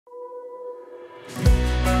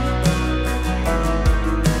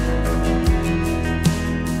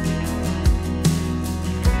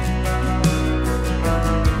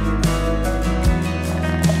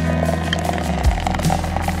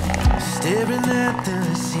Staring at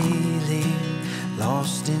the ceiling,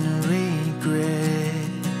 lost in regret,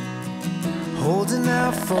 holding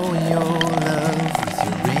out for your love with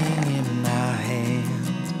your ring in my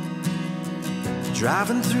hand,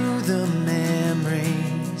 driving through the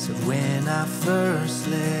memories of when I first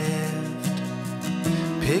left,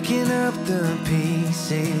 picking up the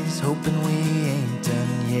pieces, hoping we ain't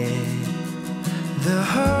done yet. The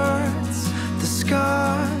hurts, the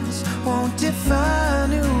scars won't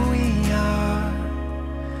define who we are.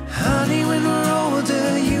 Honey, when we're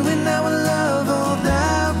older, you and I will love all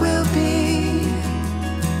that will be.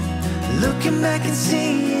 Looking back and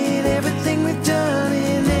seeing everything we've done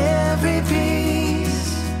in every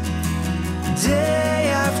piece,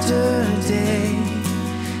 day after day,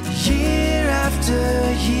 year after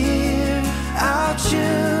year. I'll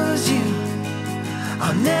choose you,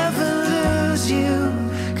 I'll never lose you,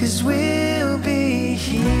 'cause we'll be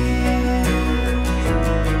here.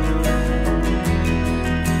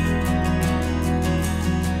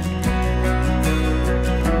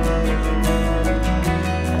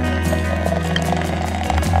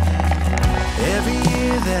 Every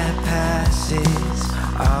year that passes,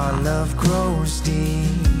 our love grows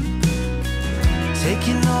deep,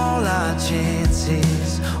 taking all our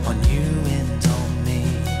chances on you and on me.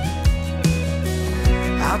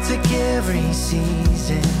 I'll take every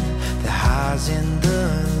season, the highs and the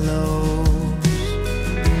lows.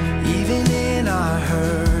 Even in our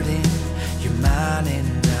hurting, you're mine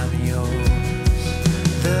and I'm yours.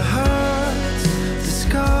 The hurts, the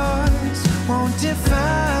scars won't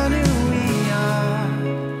define who we are.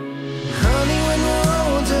 Honey, when we're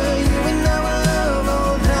older, you and I will love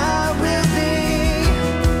all that will be.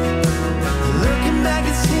 Looking back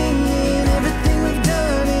and seeing everything we've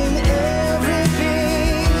done in every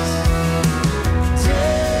piece,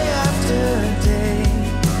 day after day,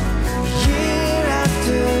 year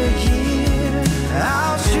after year.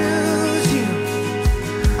 I'll choose you,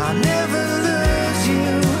 I'll never lose you,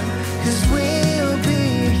 'cause we'll be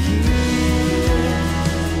here.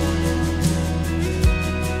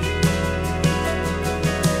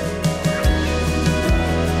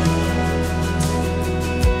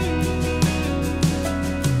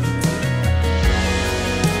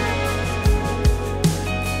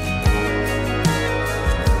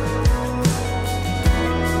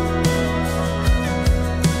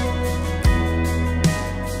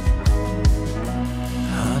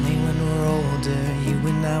 Honey, when we're older, you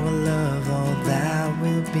and I will love all that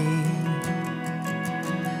will be.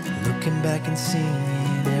 Looking back and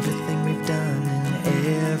seeing everything we've done in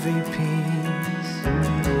every piece,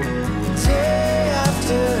 day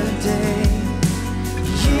after day,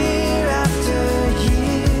 year after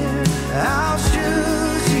year. I'll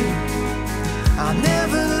choose you, I'll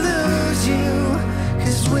never lose you,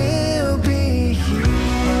 'cause we'll be here.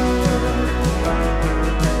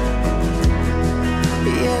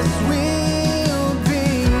 Yes, we'll be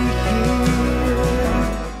here.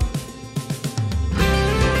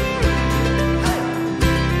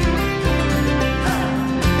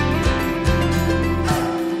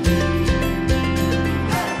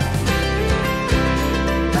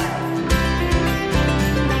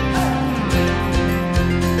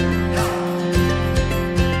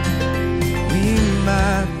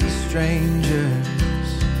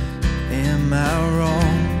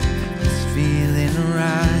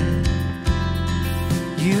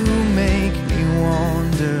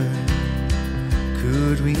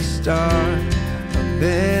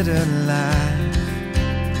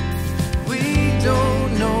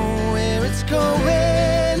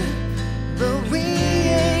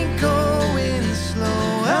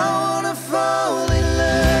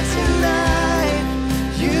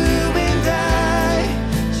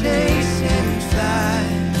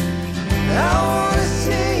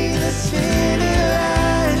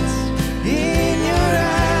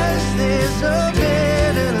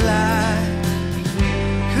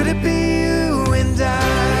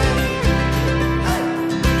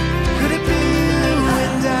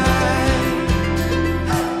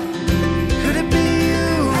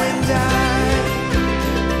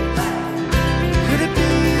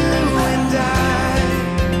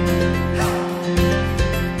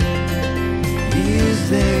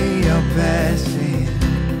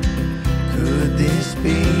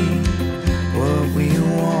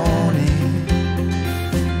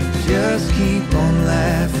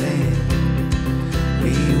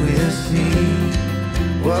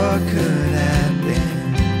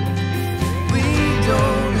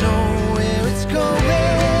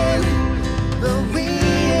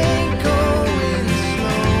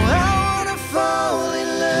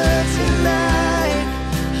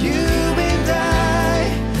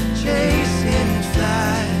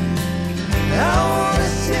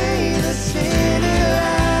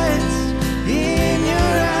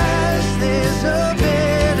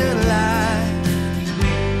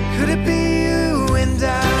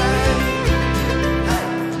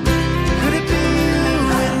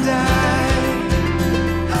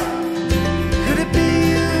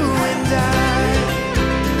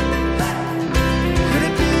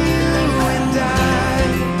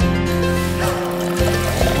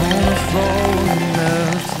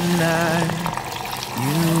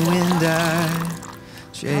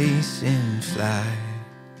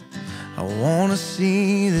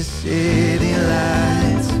 say